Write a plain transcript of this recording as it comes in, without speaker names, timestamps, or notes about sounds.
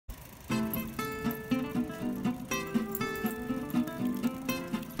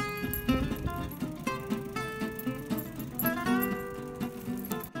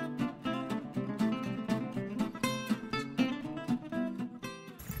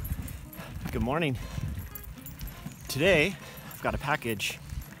Good morning. Today, I've got a package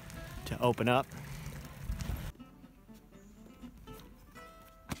to open up.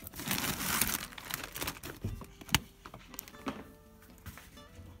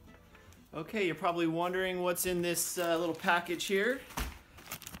 Okay, you're probably wondering what's in this little package here.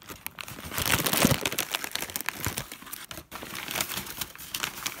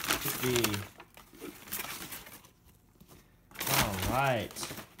 All right.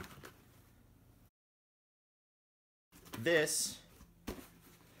 This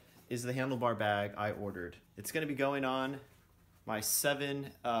is the handlebar bag I ordered. It's going to be going on my 7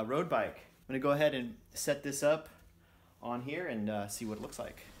 road bike. I'm going to go ahead and set this up on here and see what it looks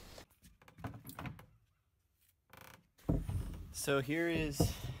like. So here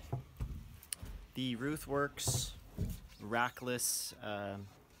is the RuthWorks Rackless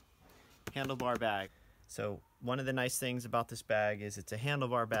handlebar bag. So one of the nice things about this bag is it's a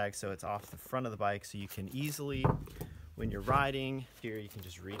handlebar bag, so it's off the front of the bike, so you can easily, when you're riding, here you can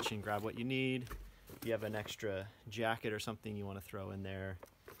just reach and grab what you need. If you have an extra jacket or something you want to throw in there,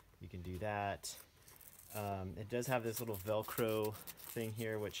 you can do that. It does have this little Velcro thing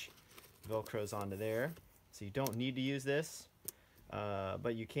here, which Velcros onto there. So you don't need to use this,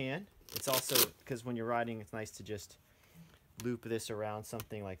 but you can. It's also, because when you're riding, it's nice to just loop this around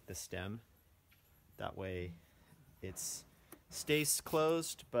something like the stem. That way it stays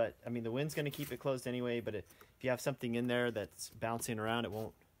closed, but I mean the wind's going to keep it closed anyway, but if you have something in there that's bouncing around, it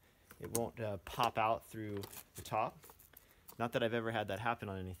won't pop out through the top. Not that I've ever had that happen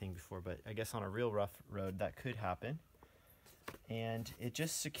on anything before, but I guess on a real rough road that could happen. And it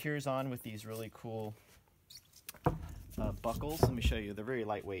just secures on with these really cool buckles. Let me show you. They're very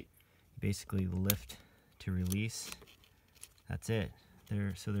lightweight. Basically lift to release. That's it.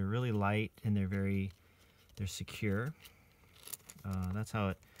 They're really light and they're secure. That's how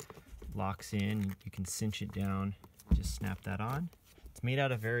it locks in. You can cinch it down. Just snap that on. It's made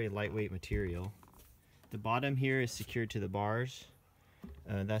out of very lightweight material. The bottom here is secured to the bars.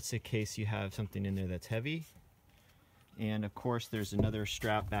 That's in case you have something in there that's heavy. And of course there's another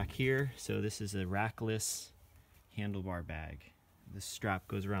strap back here. So this is a rackless handlebar bag. This strap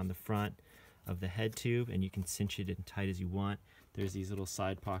goes around the front of the head tube and you can cinch it as tight as you want. There's these little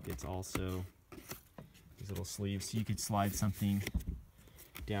side pockets also, these little sleeves, so you could slide something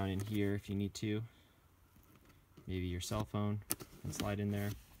down in here if you need to. Maybe your cell phone can slide in there.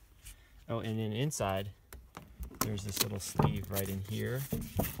 Oh, and then inside there's this little sleeve right in here.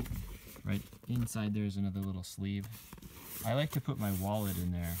 Right inside there's another little sleeve. I like to put my wallet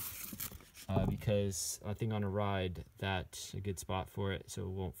in there because I think on a ride that's a good spot for it so it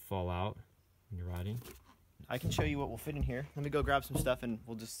won't fall out when you're riding. I can show you what will fit in here. Let me go grab some stuff and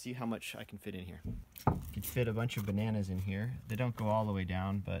we'll just see how much I can fit in here. You can fit a bunch of bananas in here. They don't go all the way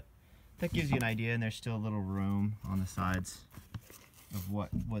down, but that gives you an idea, and there's still a little room on the sides of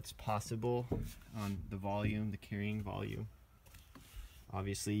what's possible on the volume, the carrying volume.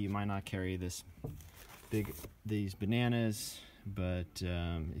 Obviously you might not carry these bananas, but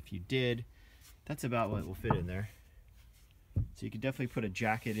if you did, that's about what will fit in there. So you could definitely put a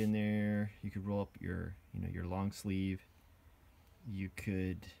jacket in there. You could roll up your long sleeve. You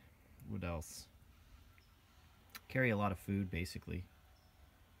could, what else? Carry a lot of food basically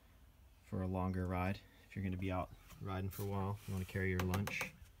for a longer ride. If you're going to be out riding for a while, you want to carry your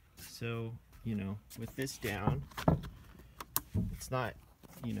lunch. So, with this down, it's not,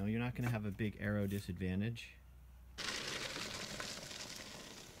 you're not going to have a big aero disadvantage.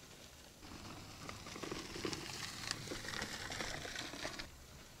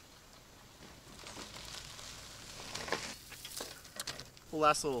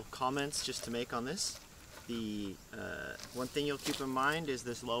 Last little comments just to make on this. The one thing you'll keep in mind is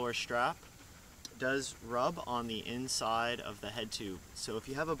this lower strap does rub on the inside of the head tube. So if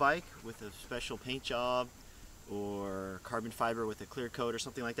you have a bike with a special paint job or carbon fiber with a clear coat or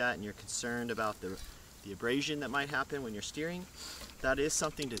something like that, and you're concerned about the abrasion that might happen when you're steering, that is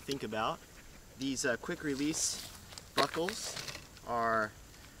something to think about. These quick release buckles are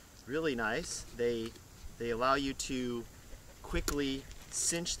really nice. They allow you to quickly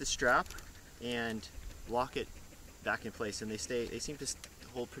cinch the strap and lock it back in place, and they seem to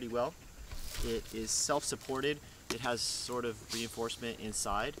hold pretty well. It is self-supported. It has sort of reinforcement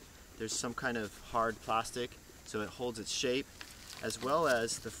inside. There's some kind of hard plastic so it holds its shape, as well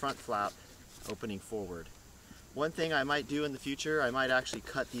as the front flap opening forward. One thing I might do in the future, I might actually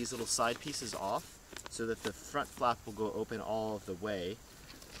cut these little side pieces off so that the front flap will go open all of the way.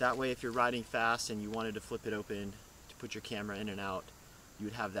 That way if you're riding fast and you wanted to flip it open to put your camera in and out, you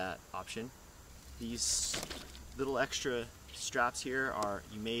would have that option. These little extra straps here are,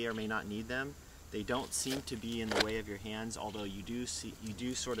 you may or may not need them. They don't seem to be in the way of your hands, although you do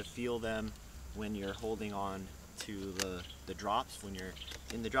sort of feel them when you're holding on to the drops. When you're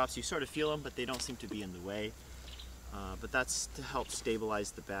in the drops, you sort of feel them, but they don't seem to be in the way. But that's to help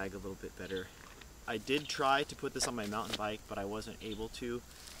stabilize the bag a little bit better. I did try to put this on my mountain bike, but I wasn't able to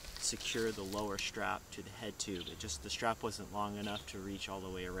secure the lower strap to the head tube. The strap wasn't long enough to reach all the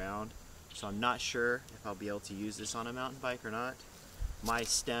way around. So I'm not sure if I'll be able to use this on a mountain bike or not. My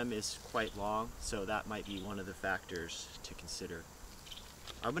stem is quite long, so that might be one of the factors to consider.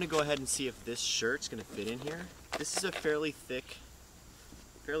 I'm gonna go ahead and see if this shirt's gonna fit in here. This is a fairly thick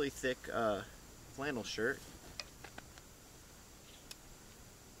flannel shirt.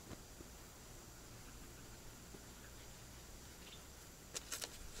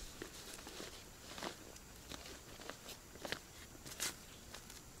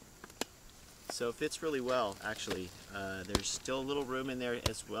 So it fits really well, actually. There's still a little room in there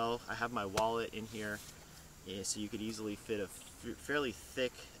as well. I have my wallet in here, so you could easily fit a fairly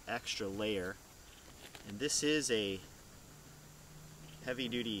thick extra layer. And this is a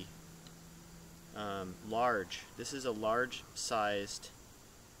heavy-duty, large. This is a large-sized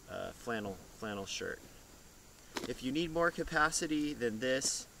flannel shirt. If you need more capacity than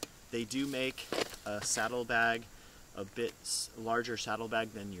this, they do make a saddlebag, a bit larger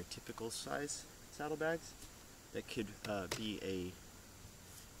saddlebag than your typical size saddlebags. That could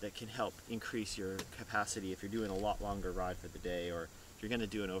that can help increase your capacity if you're doing a lot longer ride for the day, or if you're going to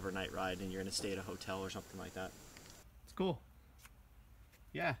do an overnight ride and you're going to stay at a hotel or something like that. It's cool.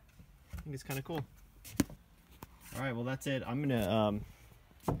 Yeah, I think it's kind of cool. All right, well that's it. I'm gonna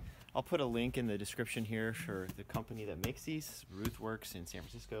I'll put a link in the description here for the company that makes these, RuthWorks in San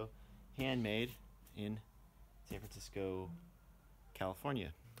Francisco, handmade in San Francisco,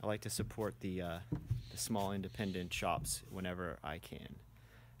 California. I like to support the small independent shops whenever I can.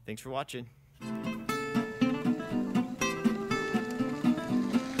 Thanks for watching.